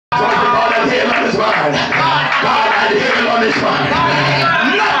mind. God had hell on his mind.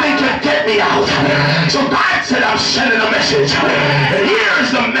 Nothing can get me out. So God said, I'm sending a message. And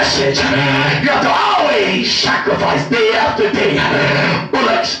here's the message. You have to always sacrifice day after day.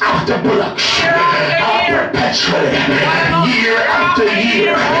 Bullocks after bullocks. Perpetually. Year after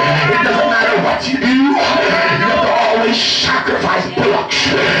year. It doesn't matter what you do. You have to always sacrifice bullocks.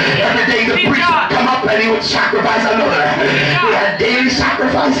 Every day the priest would come up and he would sacrifice another. They had daily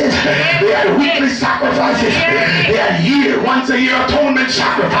sacrifices. They had weekly sacrifices. They had once a year atonement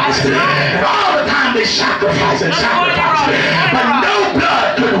sacrifices. And all the time they sacrifice and sacrifice. But no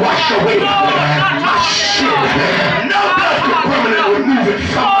blood could wash away my sin. No blood could permanently remove it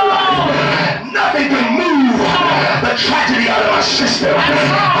from my life. Nothing can move the tragedy out of my system,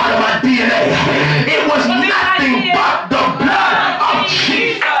 out of my DNA. It was nothing but the blood of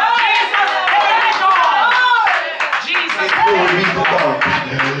Jesus. Glory be to God.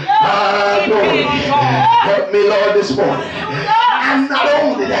 Glory. Help me, Lord, this morning. And not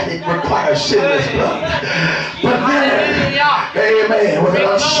only that it requires sinless blood, but then, amen, with an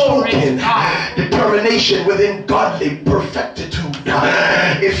unspoken determination within godly perfectitude,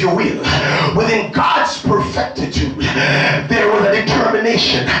 if you will. Within God's perfectitude, there was a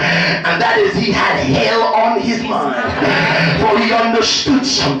determination, and that is he had hell on his mind. For he understood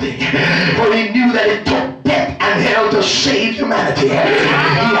something. For he knew that it took death and hell to save humanity. He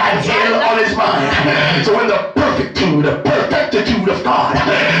had hell on his mind. So in the perfectitude of God,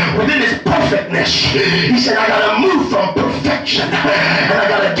 within his perfectness, he said, I gotta move from perfection and I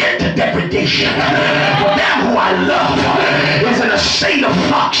gotta get to degradation. For them who I love is in a state of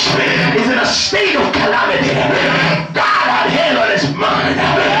flux, is in a state of calamity. God had hell on his mind,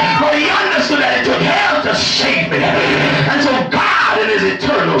 for he understood that it took hell to save me. And so God in his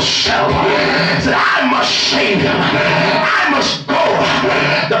eternal self said, I must save him. I must go.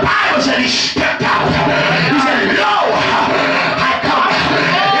 The Bible said he stepped out. He said, lo, I come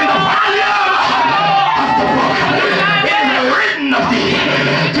in the volume of the book. It is written of thee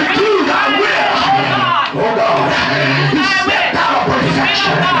to do thy will. Oh God. He stepped out of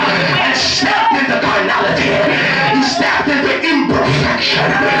perfection and stepped into carnality. He stepped into imperfection.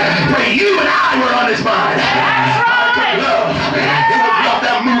 For you and I were on his mind. Love. It was love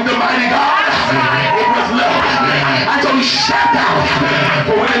that moved the mighty God. It was love. And so he stepped out.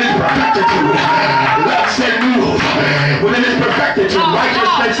 For within his perfectitude, love said move. Within his perfectitude,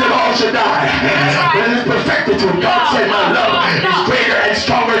 righteousness said all should die. Within his perfectitude, God said my love is greater and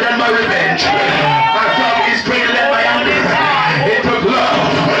stronger than my revenge. My love is greater than my anger. It took love.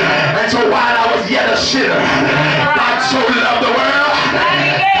 And so while I was yet a sinner, God so loved the world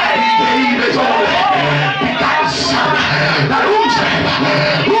that he gave his only begotten Son, that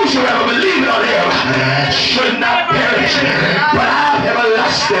whosoever believeth on him should not perish, but have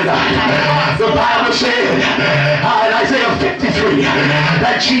everlasting life. The Bible said in Isaiah 53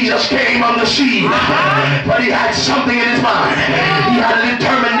 that Jesus came on the scene, but he had something in his mind. He had a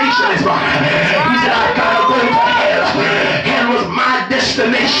determination in his mind. He said, I've got to go to hell. Hell was my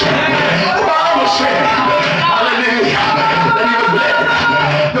destination. The Bible said, hallelujah, that he was led.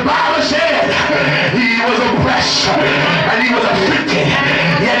 The Bible said he was oppressed and he was afflicted,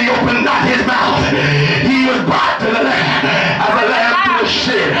 yet he opened not his mouth. He was brought to the land as a lamb to the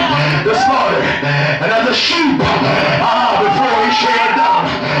shed, the slaughter, and as a sheep before he shed down,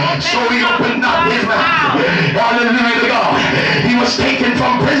 so he opened not his mouth. Hallelujah to God. He was taken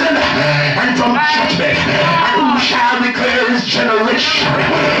from prison and from judgment, and who shall declare his generation?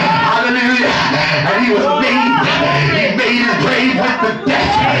 Hallelujah. And he was made his grave with the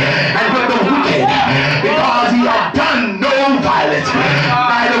death and with the wicked, because he had done no violence,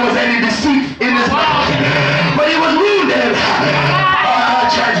 neither was any deceit in his mouth. But he was wounded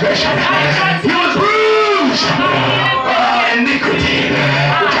transgression. He was bruised iniquity.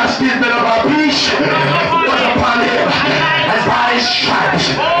 The chastisement of our peace was upon him, and by his stripes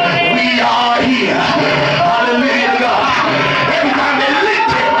we are here. Hallelujah to God. Every time they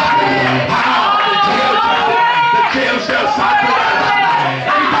lift him, the tail shall start to run.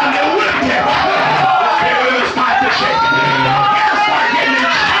 Every time they whipped him, the tail will start to shake. He'll start getting in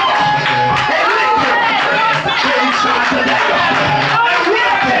trouble. They lift him, the tail starts to dangle. They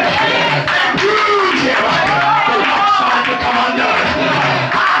whipped him, they bruised him. The rock started to come undone.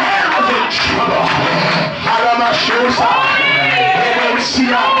 Our head was in trouble. Hair was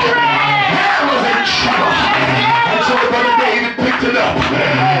in trouble. And so Brother David picked it up.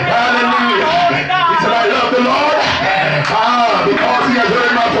 Hallelujah. He said, I love the Lord because he has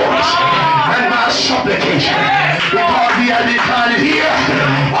heard my voice and my supplication, because he has inclined his ear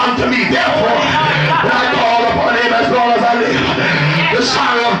unto me. Therefore, when I call upon him as long as I live, the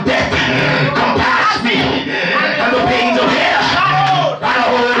sorrow of death, compassion,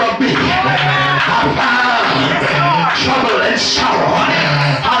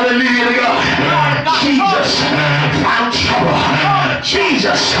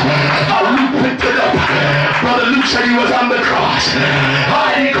 Jesus, Luke picked it up. Brother Luke said he was on the cross.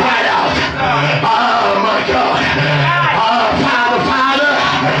 And he cried out, oh my God, Father,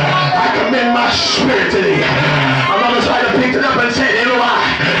 I commend my spirit to thee. Another side picked it up and said, Eloi,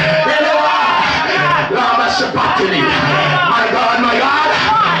 lama sabachthani. My God,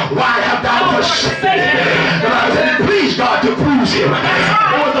 why have thou forsaken me? And I said, it pleased God to bruise him.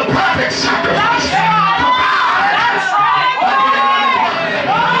 It was the perfect sacrifice.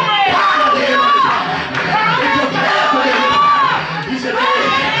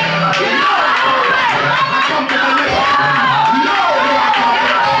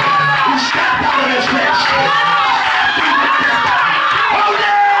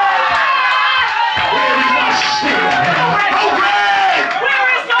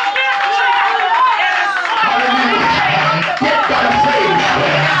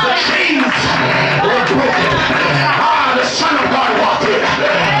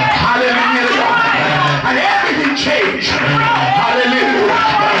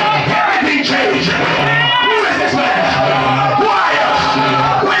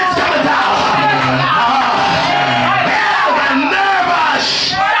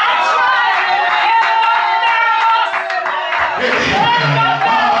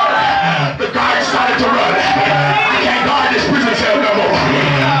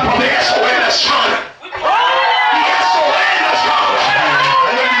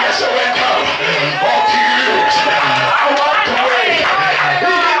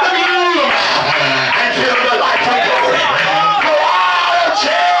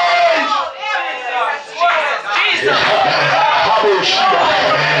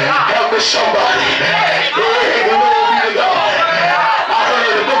 Somebody, hey, glory to God. I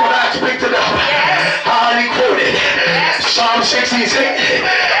heard the book of Acts picked it up. He quoted Psalm 16,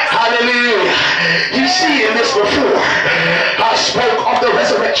 hallelujah. You see in this before, I spoke of the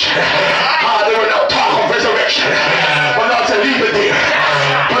resurrection. There were no talk of resurrection. But not to leave it there.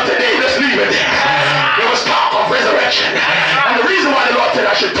 But today, let's leave it there. There was talk of resurrection. And the reason why the Lord said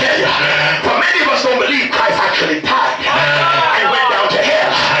I should tell you, for many of us don't believe Christ actually died and went down to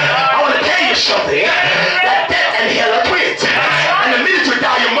hell. Something that death and hell are twins, and the minute you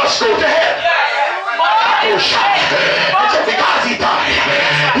die you must go to hell. And so because he died,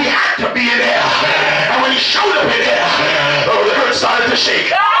 he had to be in hell, and when he showed up in hell, the earth started to shake.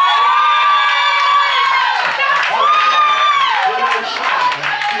 The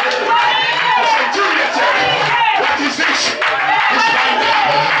centurion said, what is this? This man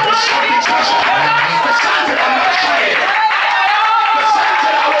is something special. The sun said, I'm not shining. The sun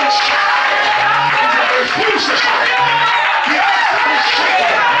said, I won't shine. Refuse to shine. The earth is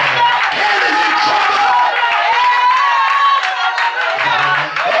shaking. Hell is in trouble.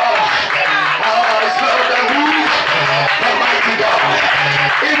 It's love that moved the mighty God.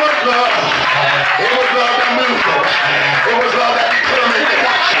 It was love. It was love that moved him. It was love that determined the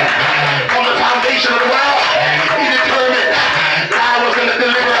action. From the foundation of the world, he determined that I was going to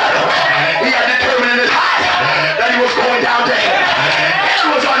deliver Adam. He had determined in his heart that he was going down to hell.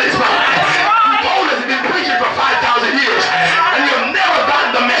 Hell was on his mind. For 5,000 years, and you've never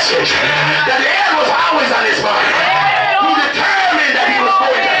gotten the message that the end was always on his mind. He determined that he was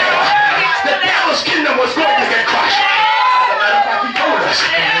going to hell. The devil's kingdom was going to get crushed. As a matter of fact, he told us,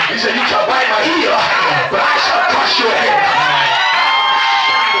 he said, you shall bite my heel, but I shall crush your head.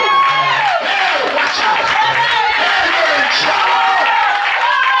 Hell, watch out. Hell, you're in trouble.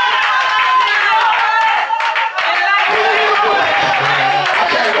 I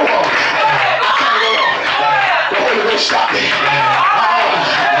can't go on. Stop me.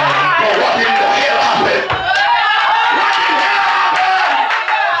 But what in the hell happened? What in the hell happened?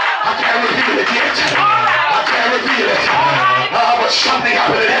 I can't reveal it yet. I can't reveal it. But something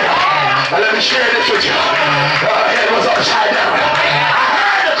happened in hell. Let me share this with you. Head was upside down. I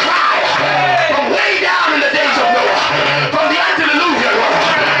heard a cry from way down in the days of Noah, from the antediluvian world.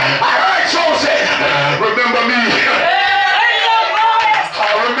 I heard souls say, remember me.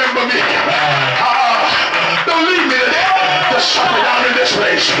 Remember me. Don't leave me to suffer down in this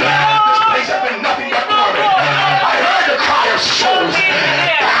place. This place has been nothing but torment. I heard the cry of souls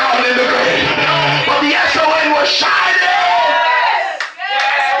down in the grave, but the SON was shining.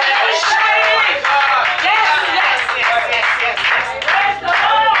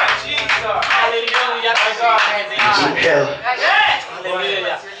 Hell.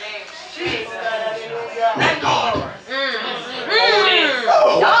 Thank God.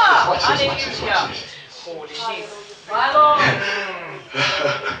 Watch this. My Lord.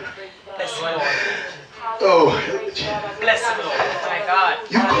 Bless the Lord. Oh, Bless the Lord. My God.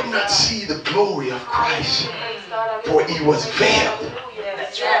 You could not see the glory of Christ, for he was veiled.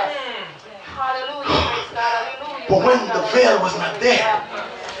 But when the veil was not there,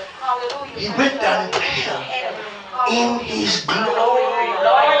 he went down into hell in his glory.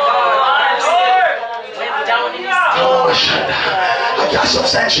 I got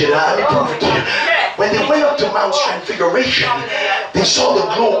substantiated. Let me prove it to you. When they went up to Mount Transfiguration, they saw the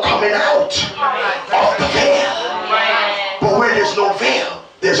glow coming out of the veil. But where there's no veil,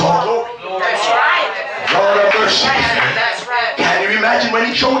 there's all glory. That's right. Lord of mercy. That's right. Can you imagine when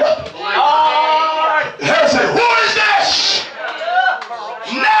he showed up? Hell said, who is this?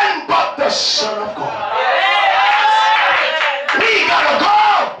 None but the Son of God. We gotta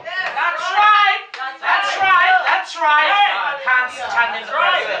go. That's right. That's right. That's right. Can't stand in the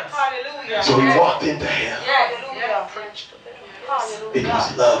presence. Hallelujah. So he walked into hell. It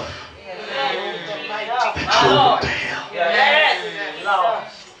was love that drove him to hell. Yes. Love.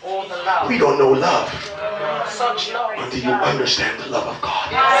 All the love. We don't know love Such love. until you understand the love of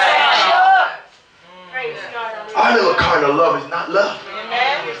God. Yes. Our little kind of love is not love.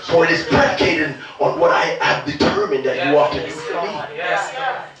 For it is predicated on what I have determined that you ought to do for me. Yes.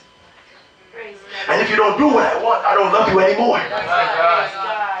 And if you don't do what I want, I don't love you anymore.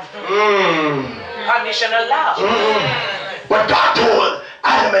 Conditional love. But God told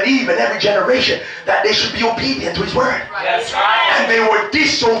Adam and Eve and every generation that they should be obedient to his word. That's right. And they were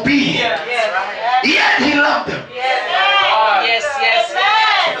disobedient. Yet he loved them. Yes, yes.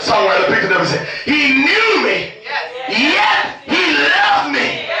 Songwriter picked it up and said, he knew me, yet he loved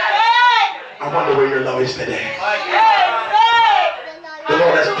me. I wonder where your love is today. The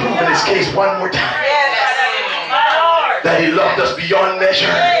Lord has proven his case one more time. That he loved us beyond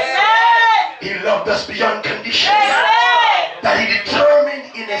measure. He loved us beyond condition. That he determined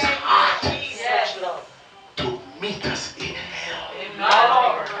in his heart to meet us in hell.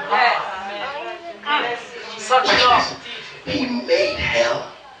 Such love. He made hell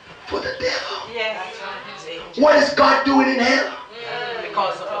for the devil. What is God doing in hell?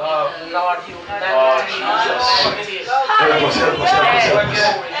 Because of Lord, you Help us.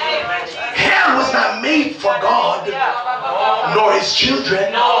 Hell was not made for God nor his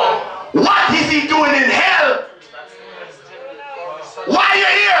children. What is he doing in hell? Why are you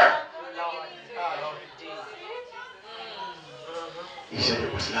here? He said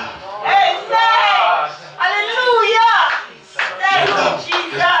it was love. Hallelujah. My love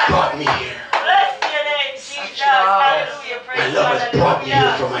has brought me here. Bless your name, Jesus. Hallelujah. My love has brought me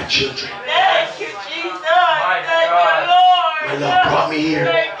here for my children. Thank you, Jesus. Thank you, Lord. My love brought me here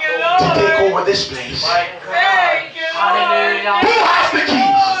Thank you, to Lord. take over this place. Thank you, Lord. Hallelujah. Who has the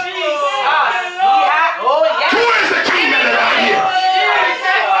keys? Who is the key man around here?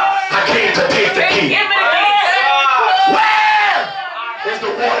 I came to take the key. Where is the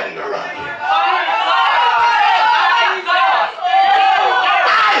warden around here?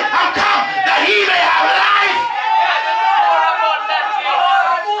 I am come that he may have life.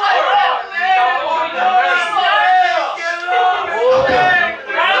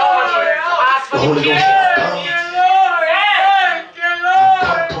 The Holy Ghost has come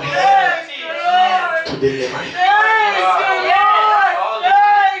to deliver you.